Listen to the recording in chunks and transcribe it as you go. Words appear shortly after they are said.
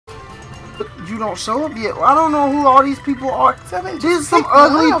You don't show up yet. I don't know who all these people are. This is some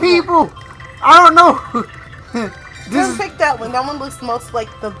ugly people. I don't know. Just pick that one. That one looks most like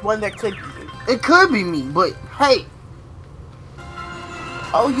the one that could be you. It could be me, but hey.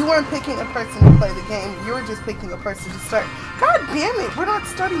 Oh, you weren't picking a person to play the game. You were just picking a person to start. God damn it. We're not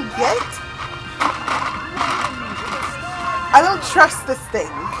starting yet. I don't trust this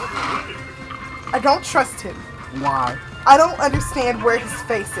thing. I don't trust him. Why? I don't understand where his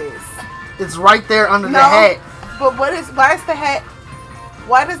face is. It's right there under the hat. But why is the hat?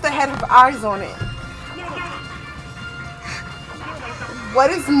 Why does the hat have eyes on it?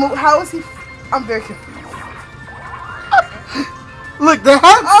 How is he? I'm very confused. Look, the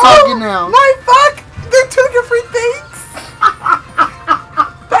hat's talking now. My fuck! They're two different things.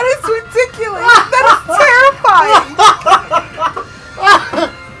 That is ridiculous. That is terrifying.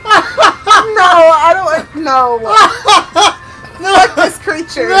 No, I don't. No. Fuck this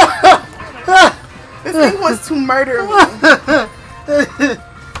creature. This thing wants to murder me.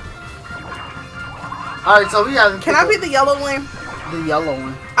 Alright, so we have. Can I be the yellow one? The yellow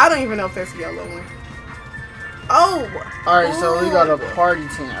one. I don't even know if there's a yellow one. Oh. Alright, so we got a party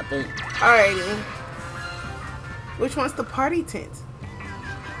tent, I think. Alrighty. Which one's the party tent?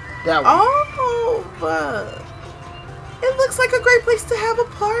 That one. Oh, but it looks like a great place to have a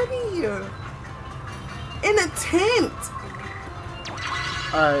party. In a tent.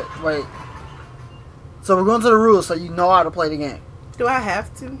 Alright, wait. So we're going to the rules so you know how to play the game. Do I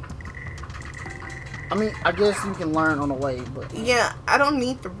have to? I mean, I guess you can learn on the way, but... Yeah, I don't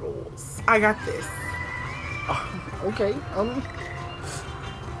need the rules. I got this. Okay,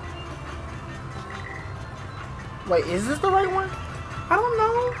 Wait, is this the right one? I don't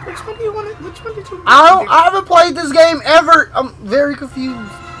know. Which one do you want to... Which one did you... I haven't played this game ever. I'm very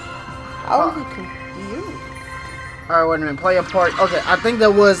confused. I was confused. Alright, wait a minute. Play a part. Okay, I think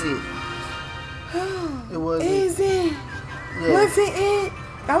that was it. It was Is it? Yeah. Was it?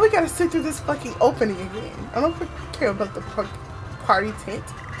 Now we gotta sit through this fucking opening again. I don't care about the party tent.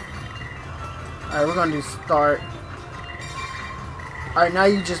 Alright, we're gonna do start. Alright, now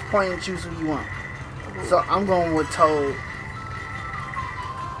you just point and choose who you want. So I'm going with Toad.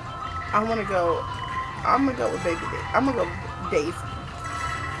 I'm gonna go with Baby Day. I'm gonna go with Daisy.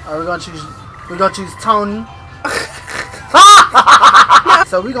 Alright, we're gonna choose Tony.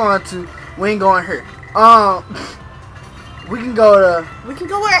 So we ain't going here. We can go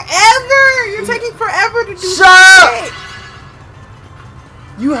wherever. You're taking forever to do Shut up!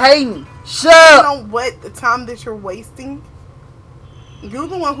 You hating. Shut up! You know what? The time that you're wasting. You're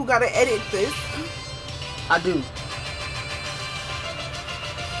the one who gotta edit this. I do.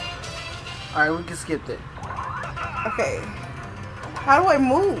 Alright, we can skip that. Okay. How do I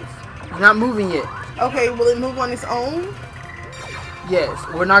move? You're not moving yet. Okay, will it move on its own? Yes.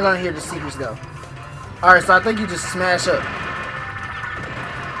 We're not gonna hear the secrets though. Alright, so I think you just smash up.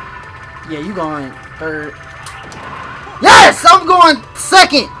 Yeah, you going third. Yes! I'm going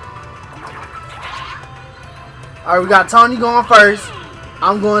second! Alright, we got Tony going first.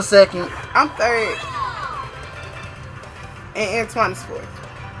 I'm going second. I'm third. And Antoine is fourth.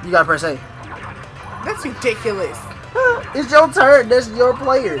 You gotta press A. That's ridiculous. It's your turn. That's your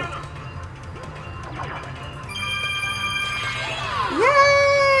player.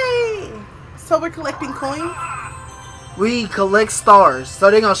 Yay! So we're collecting coins? We collect stars. So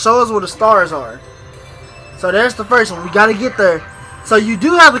they're gonna show us where the stars are. So there's the first one. We gotta get there. So you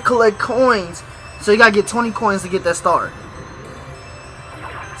do have to collect coins. So you gotta get 20 coins to get that star.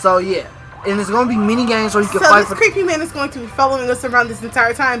 So yeah. And it's gonna be mini games where you can fight for. So this creepy man is going to be following us around this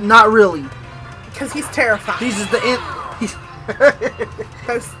entire time? Not really. Because he's terrifying. He's just the end.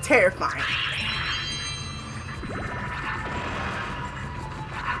 That's terrifying.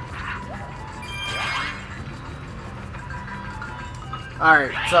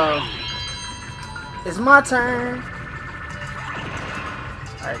 Alright, so it's my turn.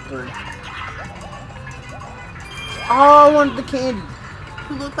 Alright, 3. Oh, I wanted the candy.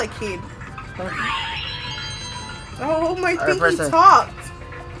 You look like candy. Thank you. Oh, my All right, thingy talked.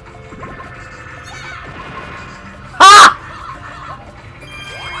 Ha!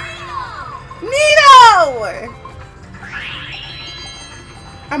 Nino!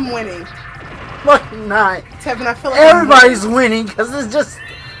 I'm winning. Look, not. Tevin, I feel like everybody's winning because it's just.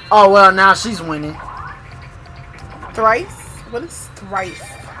 Oh well, now she's winning. Thrice? What is thrice?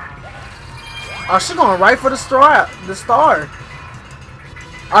 Oh, she's going right for the star.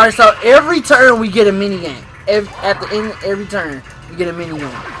 All right, so every turn we get a mini game. At the end, of every turn we get a mini game.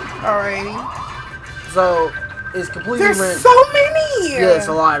 Alrighty. So it's completely. There's random. so many. Yeah, it's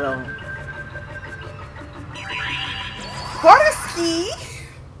a lot of them. Water ski.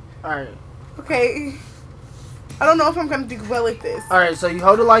 All right. Okay. I don't know if I'm gonna do well at this. Alright, so you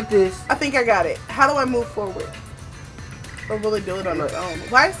hold it like this. I think I got it. How do I move forward? Or will it do it on its own?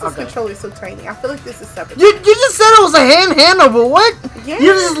 Why is this controller so tiny? I feel like this is separate. You just said it was a hand-handable. What? Yeah.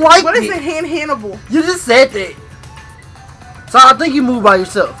 You just like What is a hand-handable? You just said that. So I think you move by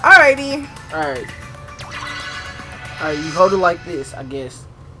yourself. Alrighty. Alright. Alright, you hold it like this, I guess.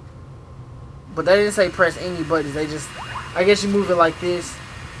 But they didn't say press any buttons. They just... I guess you move it like this.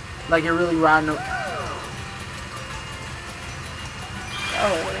 Like you're really riding up.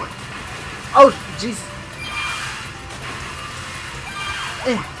 Oh, Jesus.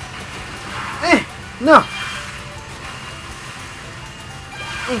 No.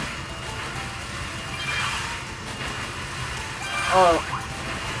 Oh.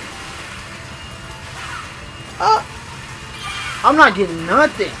 I'm not getting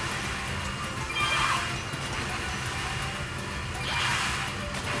nothing.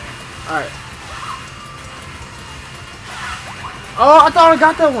 Alright. Oh, I thought I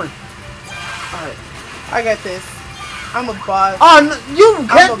got that one. Alright. I got this. I'm a boss. Oh, no, we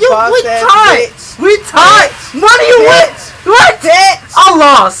tied. We tied. Money you win. What? Bitch. I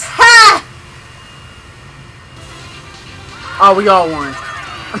lost. Ha! Oh, we all won.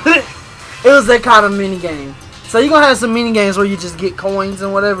 It was that kind of mini game. So you're gonna have some mini games where you just get coins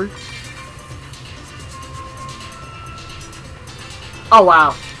and whatever. Oh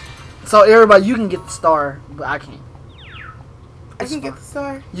wow. So everybody, you can get the star, but I can't. I can get the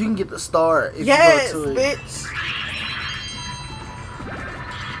star. You can get the star if yes, you go to it. Bitch.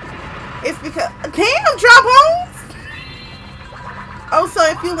 It's because damn drop homes. Oh, so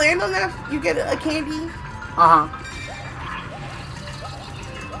if you land on that, you get a candy. Uh huh.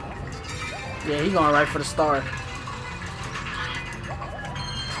 Yeah, he going right for the star.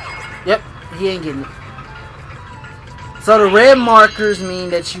 Yep, he ain't getting it. So the red markers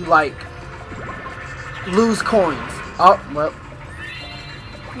mean that you like lose coins. Oh well.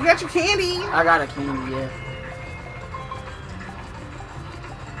 You got your candy. I got a candy, yeah.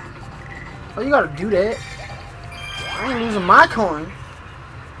 Oh, you gotta do that. I ain't losing my coin.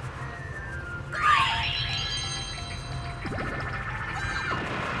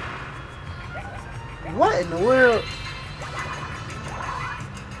 What in the world?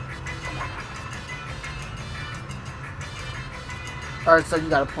 Alright, so you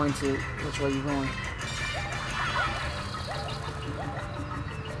gotta point to which way you're going.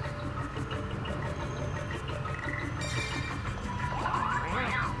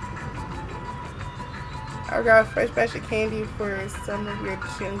 I got a fresh batch of candy for some of your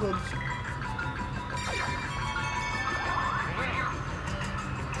jingle.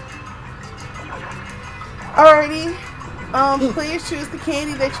 Alrighty. Please choose the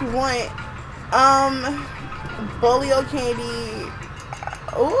candy that you want. Bolio candy.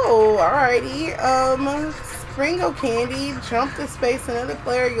 Ooh, alrighty. Springo candy. Jump to space. Another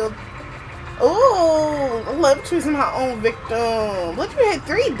player. You'll. Ooh, I love choosing my own victim. Look, you had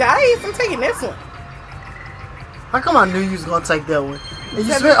 3 dice. I'm taking this one. How come I knew you was gonna take that one? And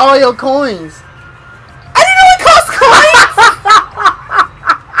you spent all your coins. I didn't know it cost coins!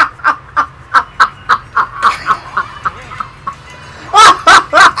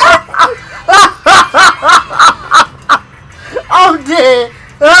 I'm dead.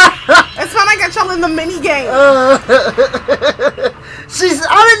 That's fine, I got y'all in the mini game. I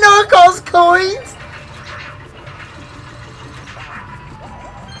didn't know it cost coins.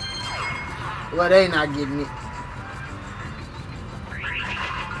 Well, they not getting it.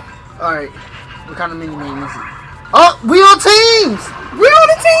 Alright, what kind of mini game is it? Oh, we on teams! We're on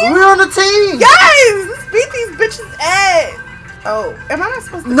the team! We're on the team! Guys, let's beat these bitches' ass! Oh, am I not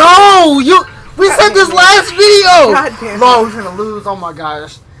supposed to? No! We said this last video! God damn it. Lord, we're gonna lose. Oh my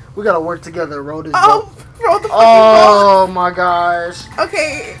gosh. We gotta work together to roll this boat. Roll the fucking boat. My gosh.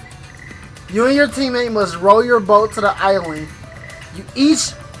 Okay. You and your teammate must row your boat to the island. You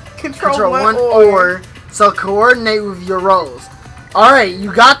each control one oar, so coordinate with your rows. Alright,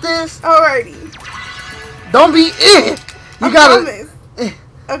 you got this? Alrighty. Don't be in. You gotta.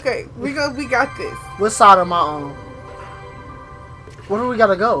 Okay, we got this. What side am I on? Where do we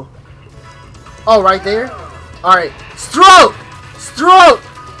gotta go? Oh, right there? Alright. Stroke! Stroke!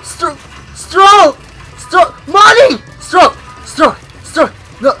 Stroke! Stroke! Stroke! Money! Stroke! Stroke! Stroke!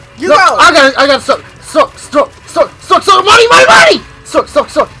 No, you go! I got stroke! Stroke! Stroke! Stroke! Stroke! Stroke! Money! Money! Money! Stroke! Stroke!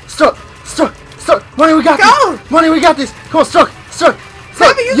 Stroke! Stroke! Stroke! Stroke! Money, we got go! This! Money, we got this! Come on, stroke! Stroke!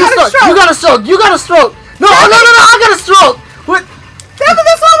 Stroke! You got a stroke! You got a stroke! You got a stroke! No! No! No! No! I got a stroke! What? That's what I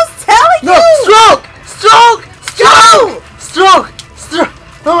was telling you! No! Stroke! Stroke! Stroke! Stroke! Stroke!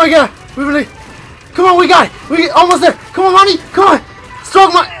 Oh my god! We really... Come on, we got it! We almost there! Come on, money! Come on!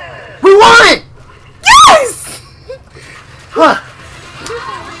 Stroke my... We won!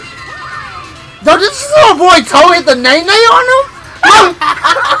 boy Toe hit the nay-nay on him?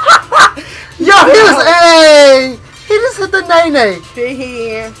 Yo, he was A. He just hit the nay-nay. Did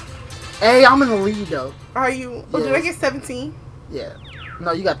he? Hey, I'm in the lead though. Are you? Oh, did I get 17? Yeah.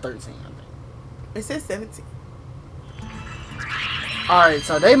 No, you got 13. I think. It says 17. All right,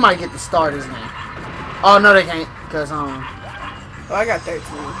 so they might get the starters now. Oh no, they can't, cause Oh, I got 13.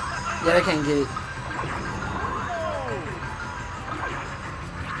 yeah, they can't get it.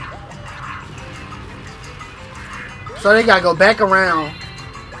 So they gotta go back around.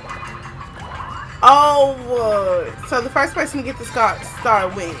 Oh, so the first person to get the star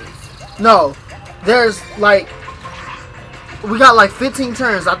wins. No, there's like, we got like 15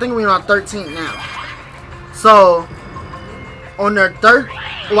 turns. I think we're on 13 now. So on their third,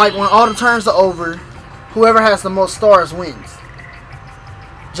 like when all the turns are over, whoever has the most stars wins.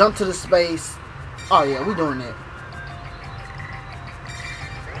 Jump to the space. Oh yeah, we doing that.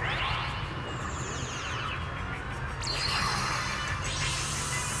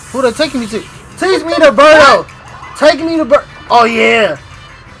 Who they taking me to? Take me to Birdo. Take me to Birdo. Oh yeah.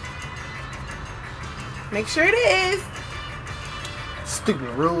 Make sure it is. Stupid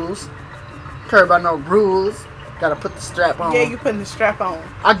rules. Care about no rules. Gotta put the strap on. Yeah, you putting the strap on.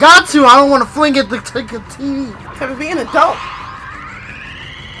 I got to. I don't want to fling it to take a TV. Time to be an adult.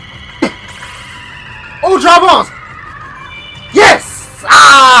 Oh, drop bombs. Yes.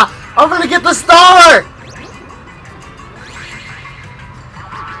 Ah! I'm gonna get the star.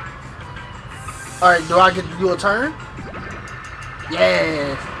 All right. Do I get to do a turn?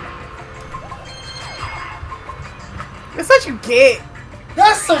 Yes. That's what you get.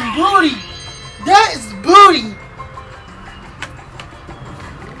 That's some booty. That is booty.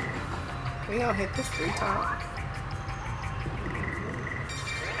 We gonna hit this 3 times.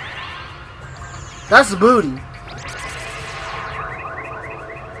 That's booty.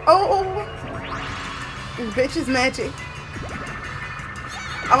 Oh, bitch is magic.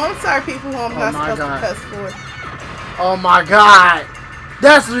 I'm sorry, people who I'm not supposed to cuss for. Oh my god.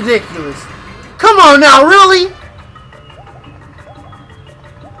 That's ridiculous. Come on now, really?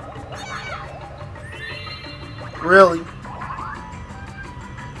 Really?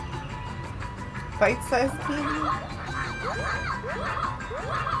 Bite-sized candy?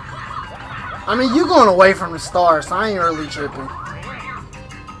 I mean, you going away from the stars, so I ain't really tripping.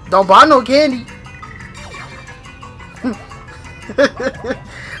 Don't buy no candy.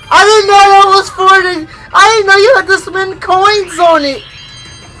 I didn't know that was for the... I didn't know you had to spend coins on it.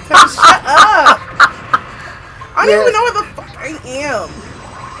 Shut up. I don't even know where the fuck I am.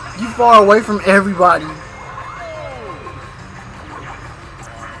 You far away from everybody.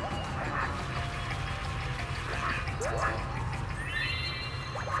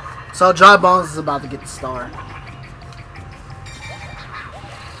 So Dry Bones is about to get the star.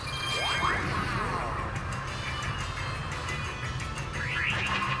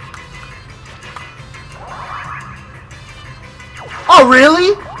 Oh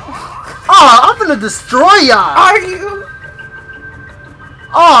really? Oh, I'm gonna destroy y'all. Are you?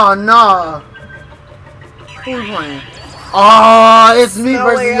 Oh no. Who's playing? Oh, it's me No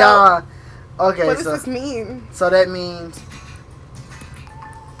versus y'all. Okay, what does this mean? So that means.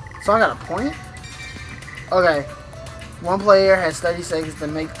 So I got a point? Okay. One player has 30 seconds to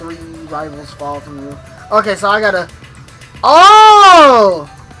make 3 rivals fall from the roof. Okay, so I gotta... Oh!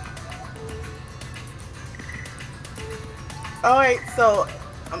 Alright, so...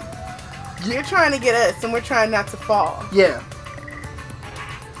 you're trying to get us, and we're trying not to fall. Yeah.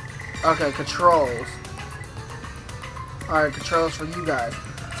 Okay, controls. Alright, controls for you guys.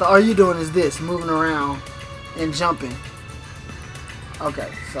 So all you doing is this, moving around and jumping.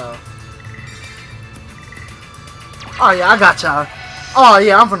 Okay, so... Oh yeah, I got y'all. Oh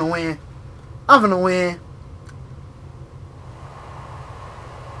yeah, I'm finna win. I'm finna win.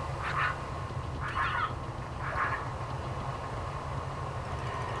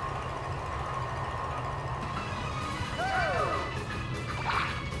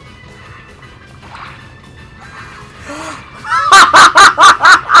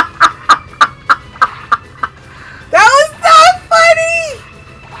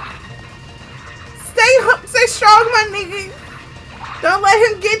 Don't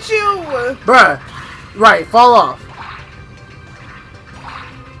let him get you! Bruh. Right, fall off.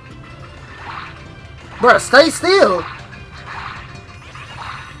 Bruh, stay still.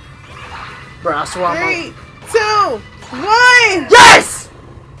 Bruh, I swear I'm 3, 2, 1! Yes!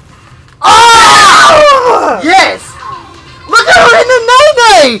 Oh! Yes! Look at him in the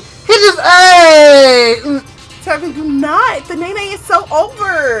Nene! He just, hey! Tevin, do not! The Nene is so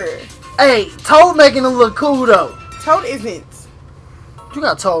over! Hey, Toad making him look cool though. Toad isn't. You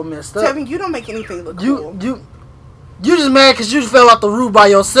got told messed up. Tevin, you don't make anything look cool. You just mad because you just fell off the roof by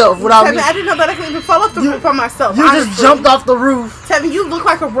yourself without Tevin, me. I didn't know that I could even fall off the roof by myself. You just jumped off the roof. Tevin, you look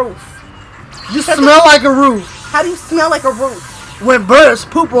like a roof. You smell like a roof. How do you smell like a roof? When birds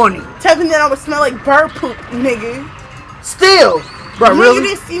poop on you. Tevin, then I would smell like bird poop, nigga. Still. Bro, You really?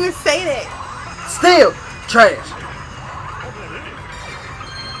 didn't even say that. Still. Trash.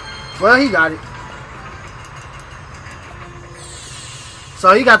 Well, he got it.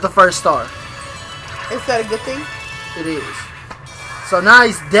 So he got the first star. Is that a good thing? It is. So now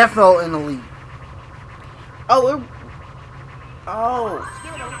he's definitely in the lead. Oh,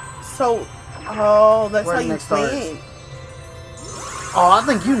 so, that's Where how the you next star win. Oh, I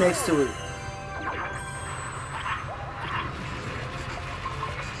think you next to it.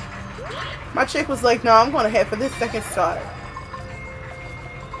 My chick was like, no, I'm going to head for this second star.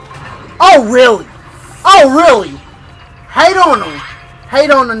 Oh, really? Oh, really? Hate on him.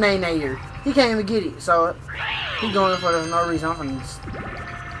 Hate on the nay-nayer. He can't even get it, so he going for no reason. I'm finna just...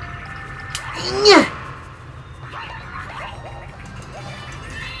 Yeah.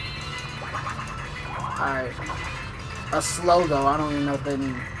 Alright. A slow though, I don't even know what that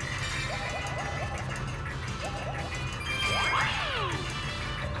means.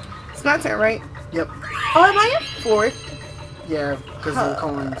 It's my turn, right? Yep. Oh, am I in fourth? Yeah, because of the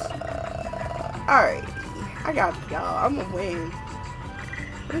coins. Alright. I got y'all. I'm gonna win.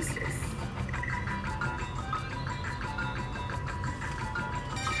 What is this?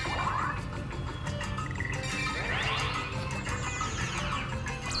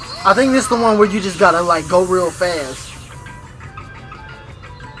 I think this is the one where you just gotta like go real fast.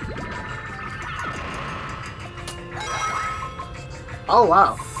 Oh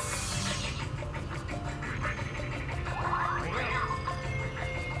wow.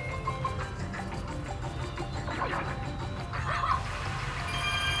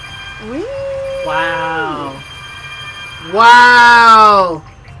 Whee! Wow. Wow.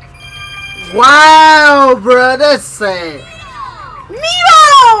 Wow, bruh, that's sad. Nemo!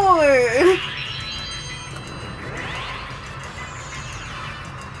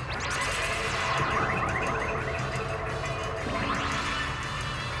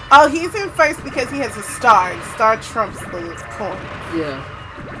 Oh, he's in first because he has a star. The star trumps the coin. Yeah.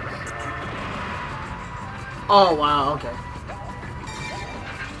 Oh wow, okay.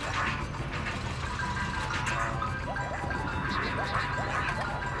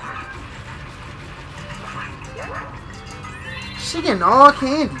 She getting all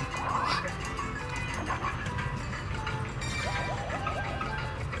candy.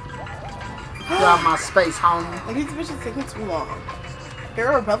 Get out my space, homie. And these bitches taking too long.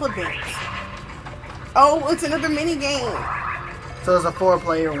 They're irrelevant. Oh, it's another mini game. So it's a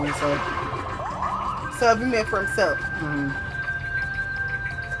 4-player one, so. So every man for himself.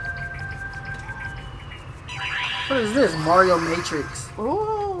 What is this? Mario Matrix.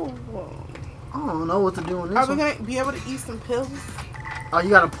 Ooh. I don't know what to do in this Are we one. gonna be able to eat some pills? Oh, you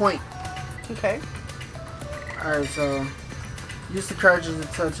got a point. Okay. Alright, so. Use the cartridge to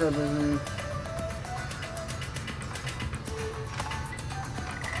touch up his name.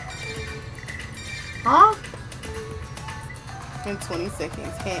 Huh? In 20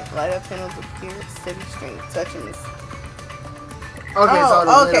 seconds, light up panels appear, steady stream, touching this. Okay, so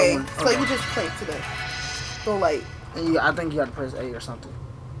the okay. little one. So you just point to the light. And I think you got to press A or something.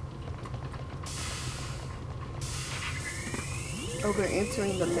 Oh, we're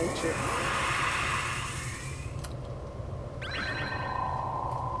entering the matrix.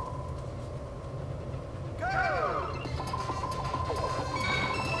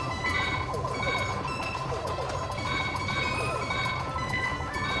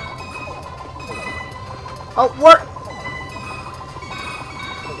 Oh, what?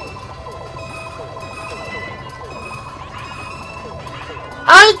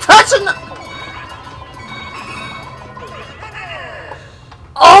 I ain't touching the...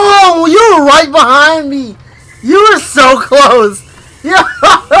 Oh, you were right behind me. You were so close. Yeah.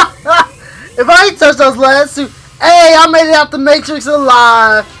 If I ain't touched those last two... Hey, I made it out the Matrix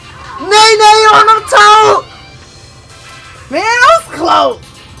alive. Nay on the toe. Man, I was close.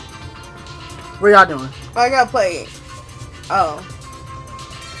 What y'all doing? I gotta play it. Oh.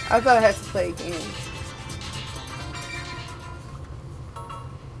 I thought I had to play again.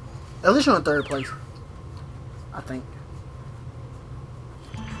 At least you're in 3rd place. I think.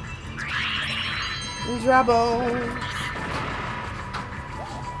 Dry bones.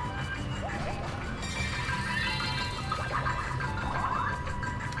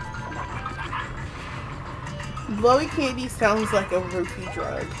 Blowy candy sounds like a roofie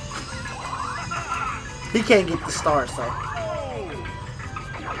drug. He can't get the stars, though.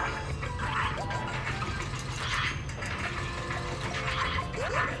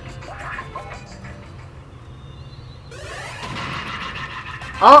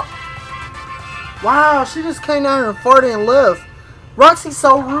 Oh! Wow, she just came down and farted and left. Roxy's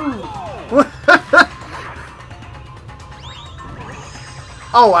so rude.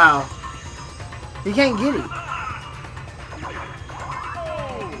 Oh, wow. He can't get it.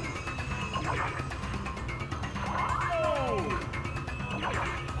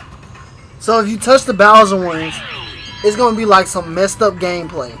 So if you touch the Bowser ones, it's gonna be like some messed up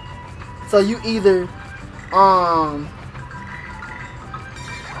gameplay. So you either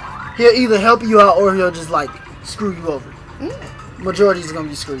he'll either help you out or he'll just like screw you over. Majority is gonna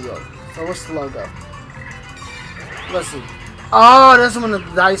be screw you over. So what's the logo? Let's see. Oh, that's when the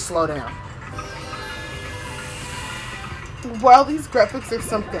dice slow down. Wow, these graphics are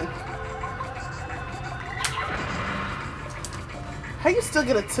something. How you still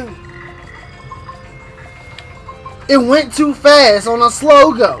get a 2? It went too fast on a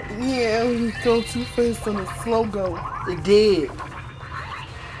slow go. Yeah, you go too fast on a slow go. It did.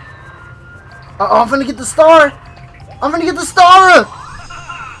 I'm finna get the star. I'm finna get the star.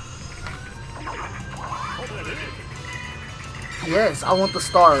 Yes, I want the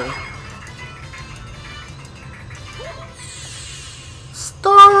star.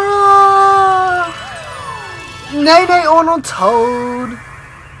 Star. Nay on a toad.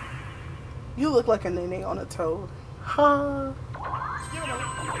 You look like a nene on a toad. Huh.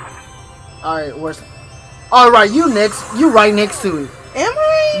 Alright, where's... Alright, you next. You right next to it. Am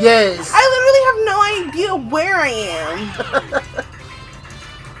I? Yes. I literally have no idea where I am.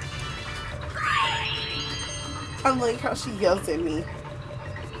 I like how she yells at me.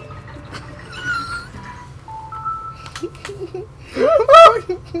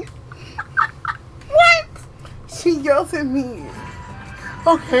 What? She yells at me.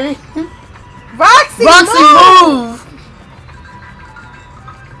 Okay. Roxy, move!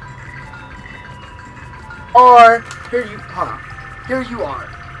 Or here you Here you are.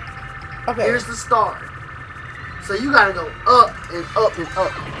 Okay. Here's the star. So you gotta go up and up and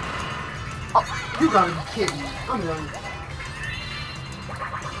up. Oh, you gotta be kidding me. I'm done.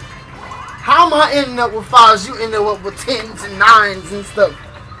 How am I ending up with 5s? You ended up with 10s and 9s and stuff.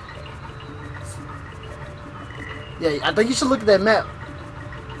 Yeah, I think you should look at that map.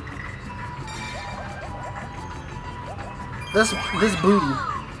 This booty.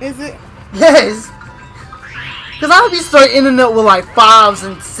 Is it? Yes. Cause I would be straight ending up with like 5s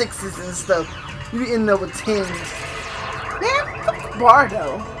and 6s and stuff. You be ending up with 10s. Man, fuck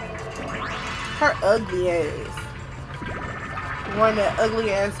Bardo. Her ugly ass. One that ugly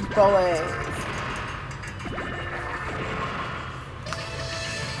ass bow ass.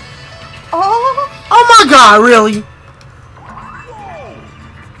 Oh my God! Really?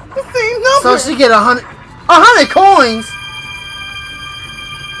 The same number. So she get 100 coins.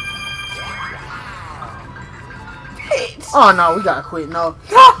 Bitch. Oh no, we gotta quit. No,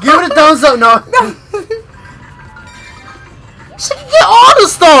 give it a thumbs up. No. She can get all the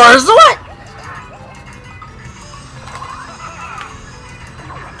stars. What?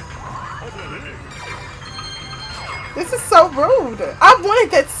 This is so rude. I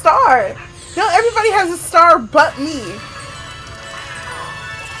wanted that star. No, everybody has a star but me.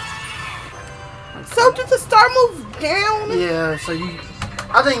 So did the star move down? Yeah, so you...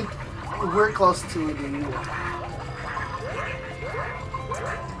 I think we're close to it than you are.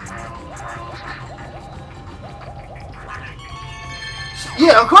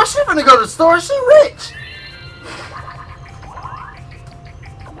 Yeah, of course she's gonna go to the store. She rich.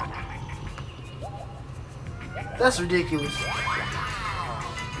 That's ridiculous.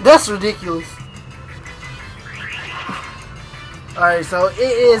 That's ridiculous. Alright, so it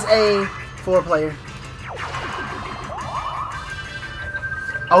is a 4-player.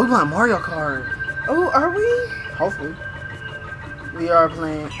 Oh, we playing Mario Kart. Oh, are we? Hopefully. We are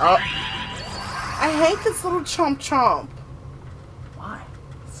playing... Oh. I hate this little chomp chomp. Why?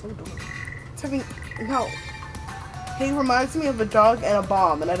 It's so dumb. It's having... No. He reminds me of a dog and a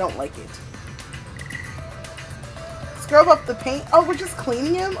bomb, and I don't like it. Scrub up the paint. Oh, we're just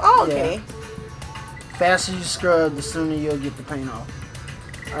cleaning him? Oh, okay. Yeah. Faster you scrub, the sooner you'll get the paint off.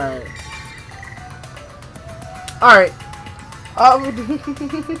 Alright. Alright.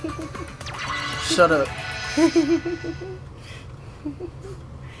 Shut up.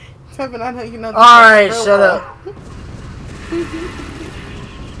 Tevin, I know you know. Alright, shut up.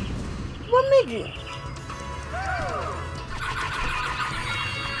 What Mickey?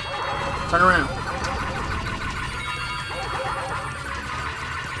 Turn around.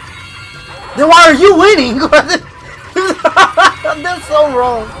 Then why are you winning? That's so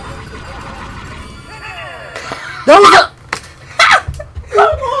wrong. There we go.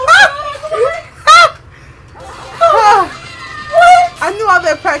 I knew I all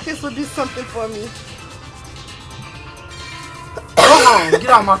that practice would do something for me. Hold on, get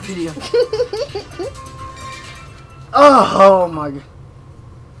out of my video. Oh my god.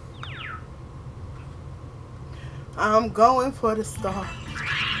 I'm going for the star.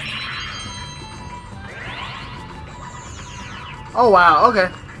 Oh wow, okay.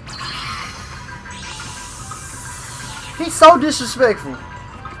 He's so disrespectful.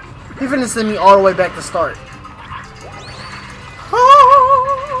 He finna send me all the way back to start.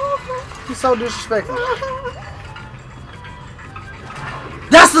 He's so disrespectful.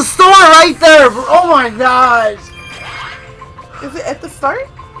 That's the store right there, bro. Oh my gosh. Is it at the start?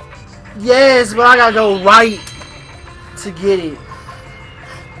 Yes, but I gotta go right to get it.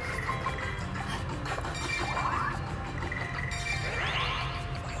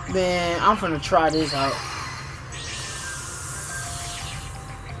 Man, I'm finna try this out.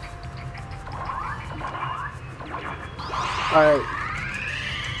 Alright.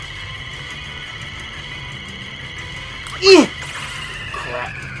 Yeah.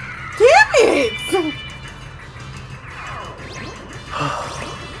 Crap. Damn it!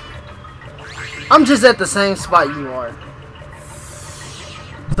 I'm just at the same spot you are.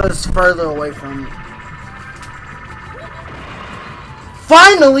 So it's further away from me.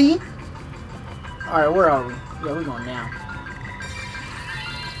 Finally! Alright, where are we? Yeah, we're going down.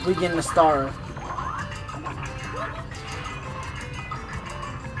 We getting the star.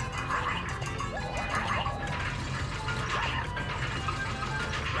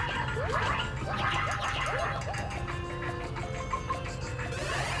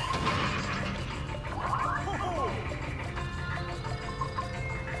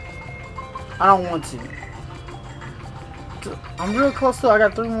 I don't want to. I'm real close to it. I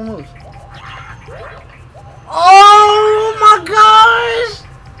got 3 more moves. Oh my gosh!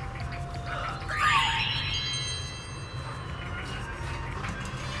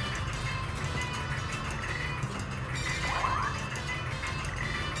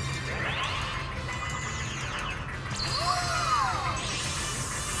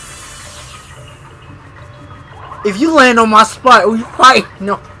 If you land on my spot, we fight.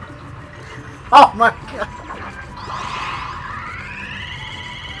 No. Oh my god.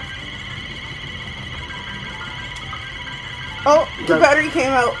 Oh, the battery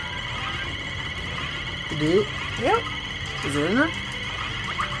came out. You did? Yep. Is it in there?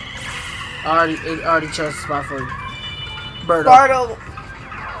 It already chose the spot for you. Birdo. Bartle.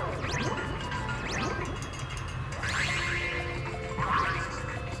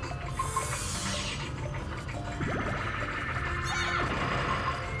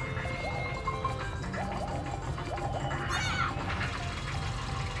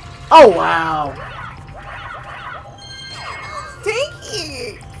 Oh wow. Dang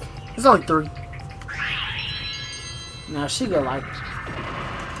it. It's only 3. Now she go like.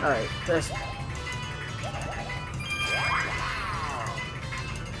 Alright, that's.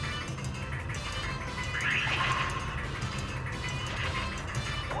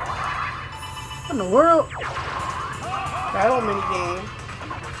 What in the world? Battle mini game.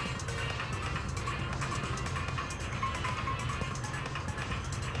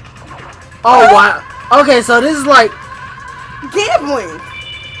 Oh wow. Okay, so this is like. Gambling.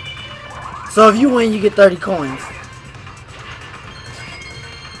 So if you win, you get 30 coins.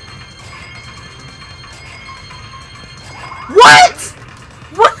 What?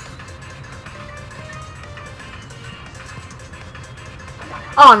 What?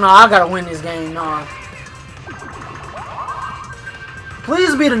 Oh no, I gotta win this game. No.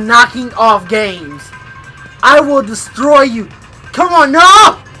 Please be the knocking off games. I will destroy you. Come on,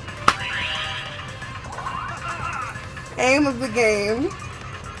 no! Aim of the game.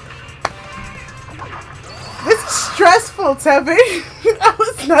 This is stressful, Tevin. I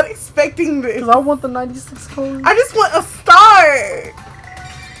was not expecting this. Because I want the 96 coins. I just want a star.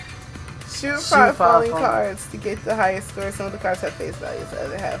 Shoot 5 falling falling. cards to get the highest score. Some of the cards have face values, the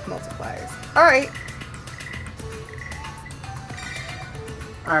other have multipliers. Alright.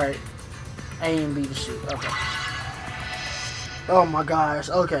 Alright. A and B to shoot. Okay. Oh my gosh.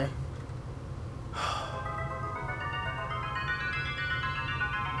 Okay.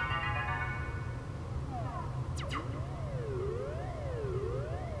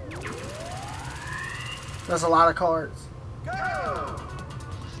 That's a lot of cards. Go!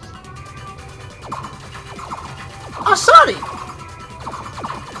 I shot it!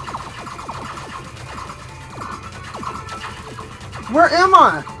 Where am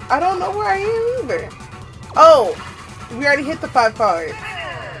I? I don't know where I am either. Oh, we already hit the 5 cards.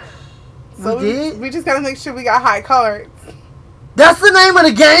 So we did? We just gotta make sure we got high cards. That's the name of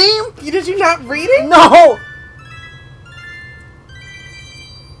the game? Did you not read it? No!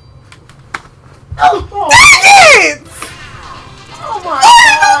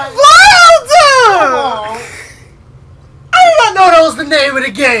 name of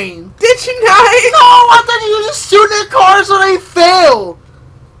the game. Did you not? No, I thought you were just shooting at cards so they fail.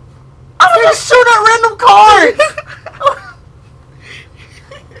 I was just shooting at random cards.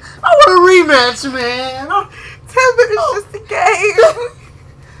 I want a rematch, man. Tell me it's just a game.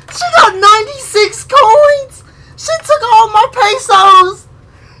 She got 96 coins. She took all my pesos.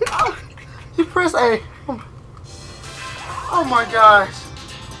 You press A. Oh my gosh.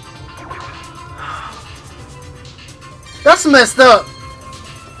 That's messed up.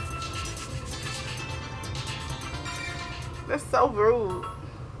 That's so rude.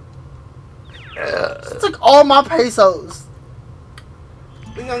 She took all my pesos.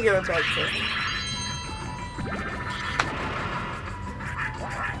 We're gonna give it back to her.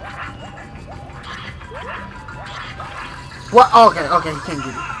 What? Okay, okay, he can't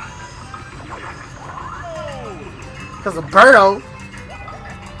get it. Because of Birdo.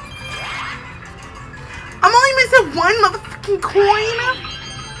 I'm only missing one motherfucking coin.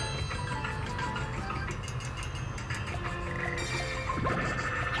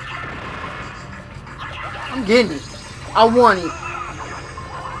 I'm getting it. I want it.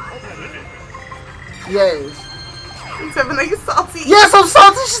 Yes. I'm seven like salty. Yes, I'm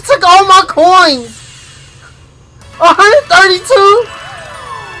salty. She took all my coins. 132.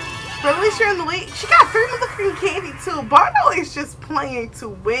 But at least you're in the lead. She got 3 motherfucking candy too. Bardo is just playing to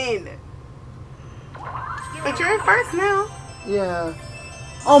win. But you're in first now. Yeah.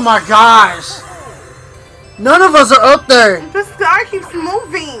 Oh my gosh. None of us are up there. The star keeps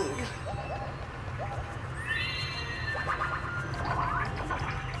moving.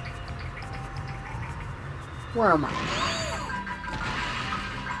 Where am I?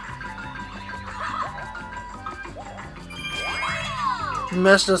 You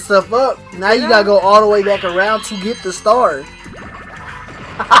messed yourself up. Now you gotta go all the way back around to get the star.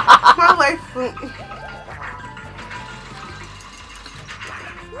 My life.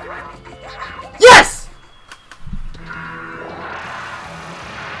 Yes!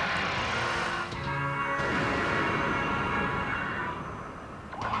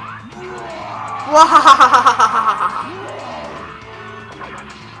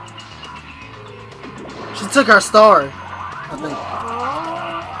 She took our star, I think.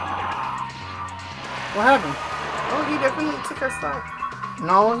 What happened? Oh, he definitely took her star.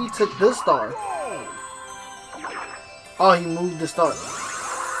 No, he took this star. Oh, he moved the star.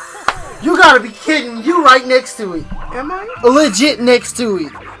 You gotta be kidding. You right next to it. Am I? Legit next to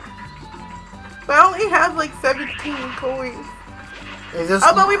it. But I only have like 17 coins. Is this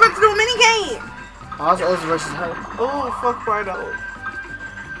Oh, but we about to do a mini game. Oh, it's us versus her. Oh, fuck Bardo.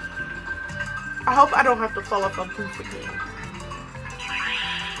 I hope I don't have to fall off a booth again.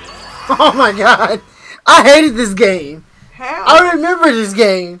 Oh my god. I hated this game. How? I remember this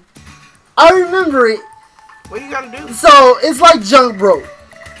game. I remember it. What do you gotta do? So, it's like junk broke.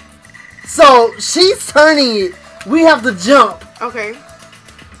 So, she's turning it. We have to jump. Okay.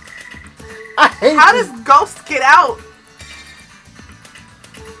 I hate How this. does Ghost get out?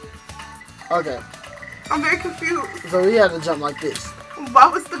 Okay. I'm very confused. So, we have to jump like this. Why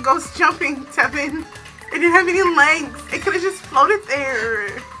was the ghost jumping, Tevin? It didn't have any legs. It could have just floated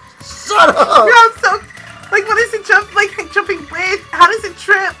there. Shut up! Yeah, I'm so... Like, what is it jump? Like, jumping with? How does it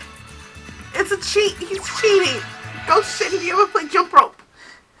trip? It's a cheat. He's cheating. Ghost shouldn't be able to play jump rope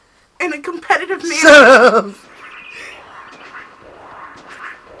in a competitive manner. Shut up!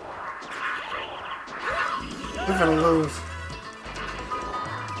 We're gonna lose.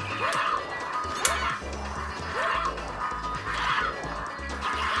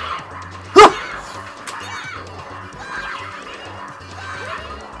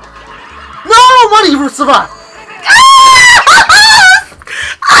 Nobody will survive. The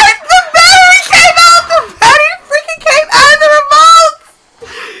battery came out! The battery freaking came out of the remote!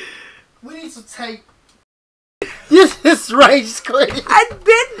 We need some tape. You just rage quit. I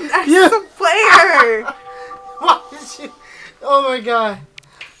didn't. I'm Yeah. just a player. Why did you? Oh my god.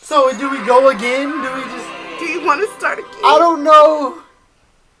 So do we go again? Do we just? Do you want to start again? I don't know.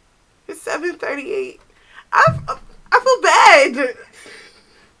 It's 7:38. I feel bad.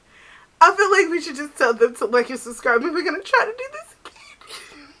 I feel like we should just tell them to like and subscribe. We're gonna try to do this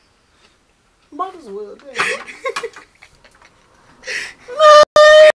again. Might as well.